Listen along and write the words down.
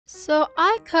So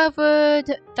I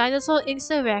covered Dinosaur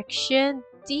Insurrection,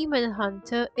 Demon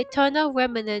Hunter, Eternal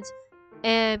Remnant,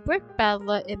 and Brick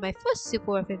Battler in my first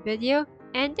Super Weapon video.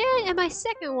 And then in my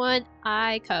second one,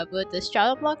 I covered the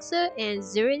Shadow Boxer and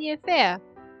Zuridian Fair.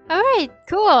 Alright,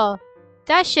 cool.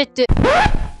 That should do.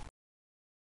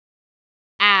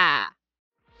 Ah.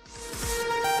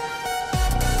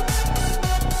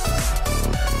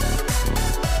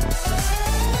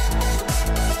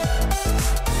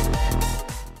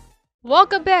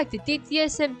 Welcome back to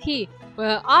DTSMP,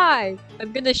 where I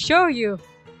am gonna show you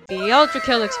the Ultra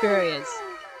Kill experience.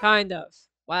 Kind of.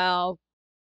 Well,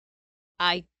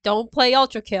 I don't play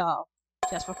Ultra Kill,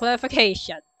 just for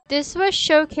clarification. This was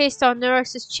showcased on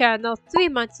nurox's channel 3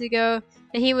 months ago,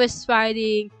 and he was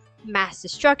fighting Mass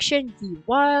Destruction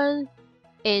V1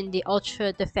 in the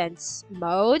Ultra Defense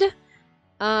mode.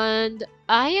 And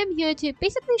I am here to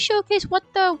basically showcase what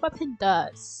the weapon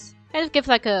does. Kind of give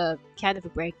like a kind of a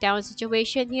breakdown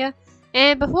situation here.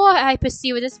 And before I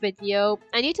proceed with this video,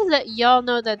 I need to let y'all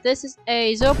know that this is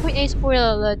a 0.8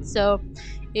 spoiler alert, so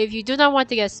if you do not want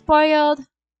to get spoiled,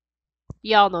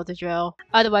 y'all know the drill.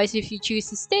 Otherwise, if you choose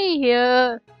to stay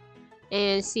here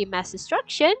and see Mass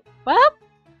Destruction, well,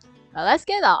 let's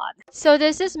get on. So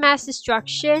this is Mass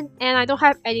Destruction, and I don't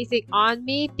have anything on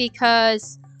me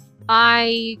because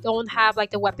I don't have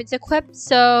like the weapons equipped.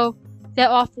 So there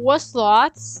are 4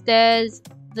 slots. There's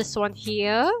this one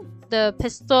here, the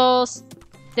pistols,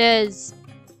 there's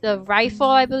the rifle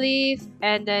I believe,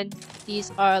 and then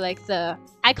these are like the,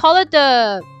 I call it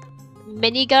the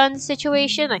minigun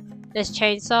situation, like there's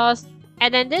chainsaws,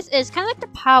 and then this is kind of like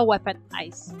the power weapon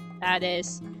ice. That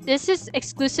is, this is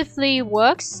exclusively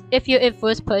works if you're in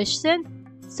first person.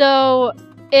 So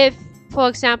if, for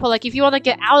example, like if you want to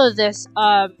get out of this,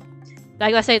 like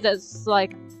let's say there's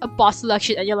like a boss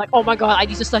selection and you're like, oh my god, I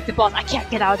need to select the boss, I can't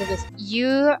get out of this.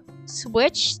 You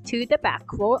switch to the back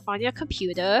row on your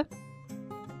computer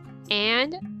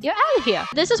and you're out of here.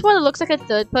 This is what it looks like in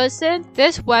third person.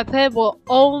 This weapon will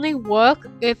only work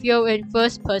if you're in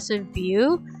first person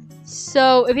view.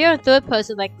 So if you're in third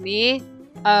person like me,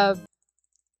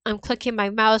 I'm clicking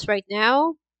my mouse right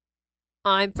now.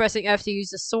 I'm pressing F to use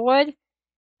the sword.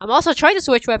 I'm also trying to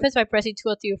switch weapons by pressing 2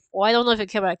 or 3 or 4. I don't know if it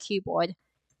came on a keyboard.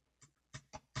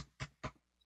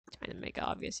 Trying to make it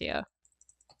obvious here.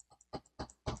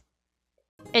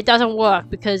 It doesn't work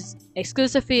because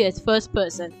exclusively it's first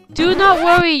person. Do not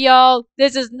worry, y'all.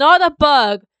 This is not a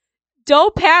bug.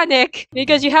 Don't panic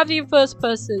because you have the first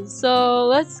person. So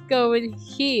let's go in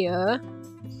here.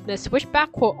 Let's switch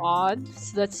backward on.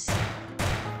 So let's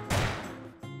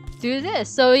do this.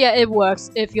 So yeah, it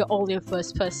works if you're only in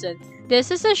first person.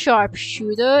 This is a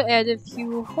sharpshooter, and if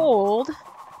you hold, you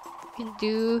can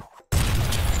do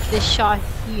this shot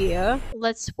here.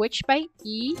 Let's switch by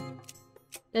E.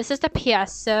 This is the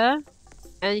Piazza,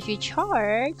 and if you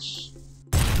charge,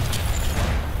 there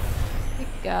you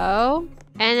go.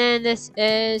 And then this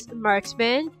is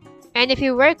Marksman, and if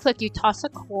you right click, you toss a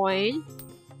coin,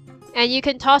 and you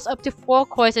can toss up to 4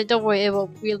 coins, and don't worry, it will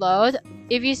reload.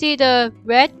 If you see the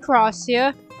red cross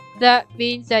here, that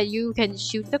means that you can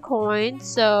shoot the coin.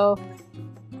 So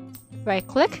right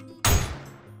click,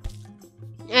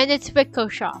 and it's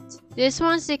ricochet. This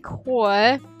one's the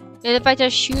core, and if I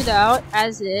just shoot out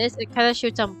as is, it kind of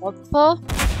shoots on multiple.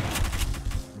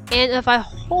 And if I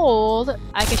hold,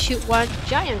 I can shoot 1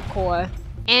 giant core.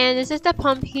 And this is the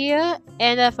pump here,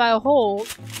 and if I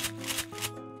hold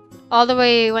all the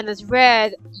way when it's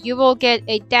red, you will get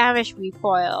a damage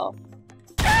recoil,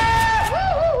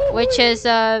 which is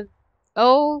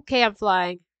okay, I'm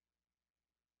flying.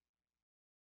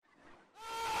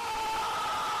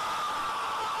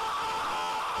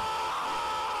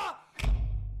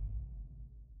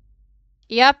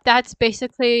 Yep, that's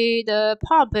basically the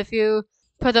pump if you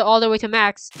put it all the way to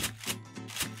max.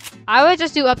 I would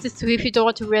just do up to 3 if you don't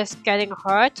want to risk getting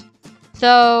hurt.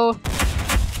 So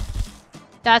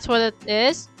that's what it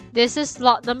is. This is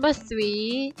slot number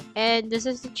 3, and this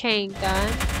is the chain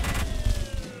gun.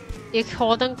 You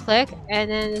hold and click, and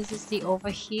then this is the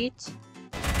overheat,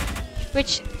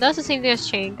 which does the same thing as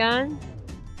chain gun.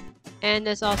 And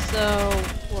there's also,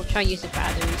 we'll try to use the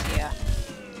batteries here.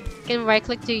 You can right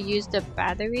click to use the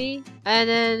battery, and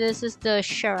then this is the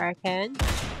shuriken,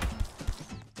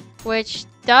 which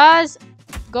does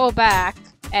go back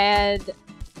and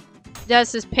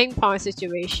does this ping pong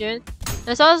situation.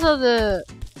 There's also the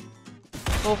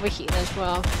overheat as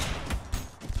well.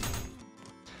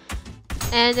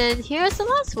 And then here's the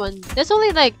last one. There's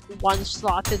only like 1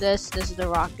 slot to this. This is the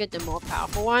rocket, the more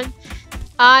powerful one.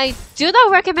 I do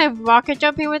not recommend rocket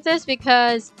jumping with this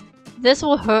because this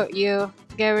will hurt you,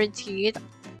 guaranteed.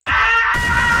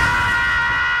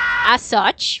 as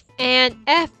such. And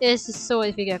F is the sword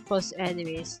if you get close to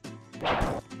enemies.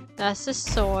 That's the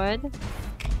sword.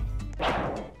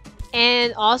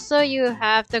 And also you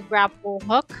have the grapple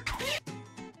hook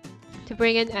to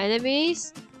bring in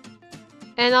enemies.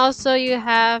 And also you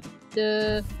have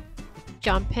the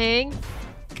jumping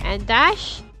and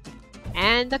dash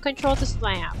and the control to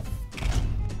slam.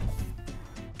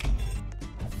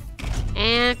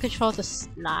 And control to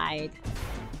slide.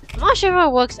 I'm not sure if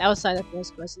it works outside of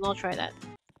first person. I'll try that.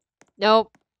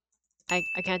 Nope.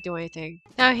 I can't do anything.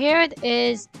 Now here it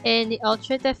is in the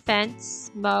ultra defense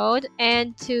mode,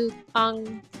 and to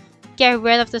get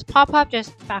rid of this pop-up,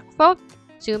 just back quote,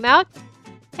 zoom out,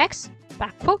 X,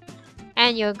 back quote,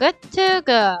 and you're good to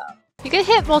go. You can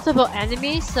hit multiple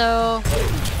enemies, so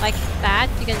like that,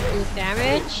 you can do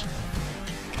damage.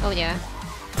 Oh yeah.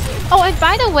 Oh, and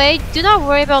by the way, do not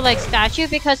worry about like statue,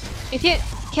 because if you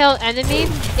kill enemy,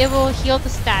 it will heal the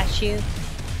statue.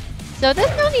 So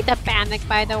there's no need to panic,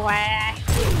 by the way.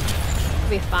 It'll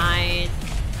be fine.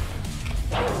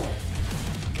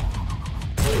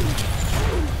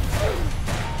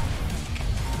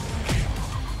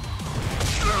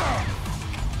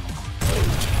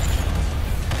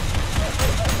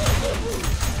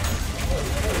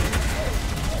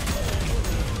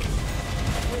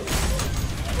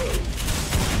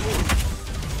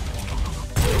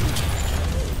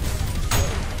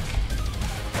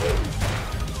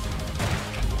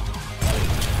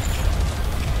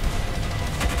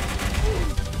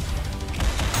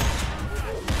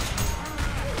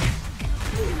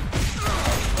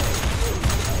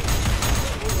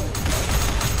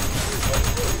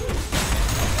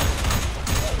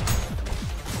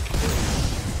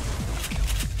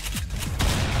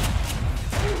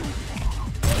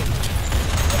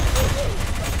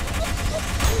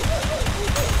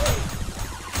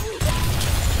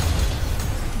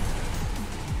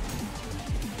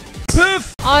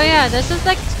 Oh yeah, this is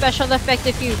like special effect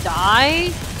if you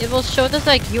die. It will show this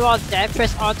like you are dead,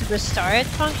 press R to restart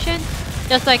function.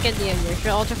 Just like in the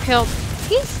unusual ultra kill.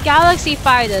 These galaxy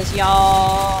fighters,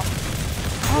 y'all.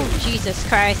 Oh Jesus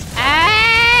Christ.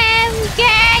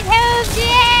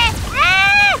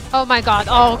 Oh my god,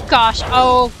 oh gosh,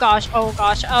 oh gosh, oh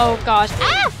gosh, oh gosh.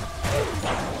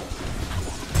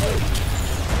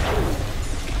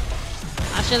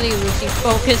 Actually losing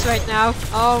focus right now.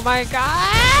 Oh my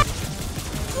god.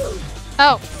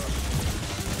 Oh.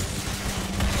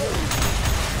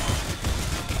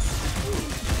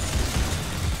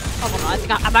 Oh my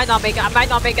god, I might not make it, I might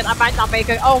not make it, I might not make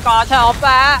it. Oh god, help!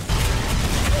 Ah,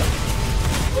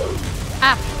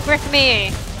 frick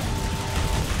me!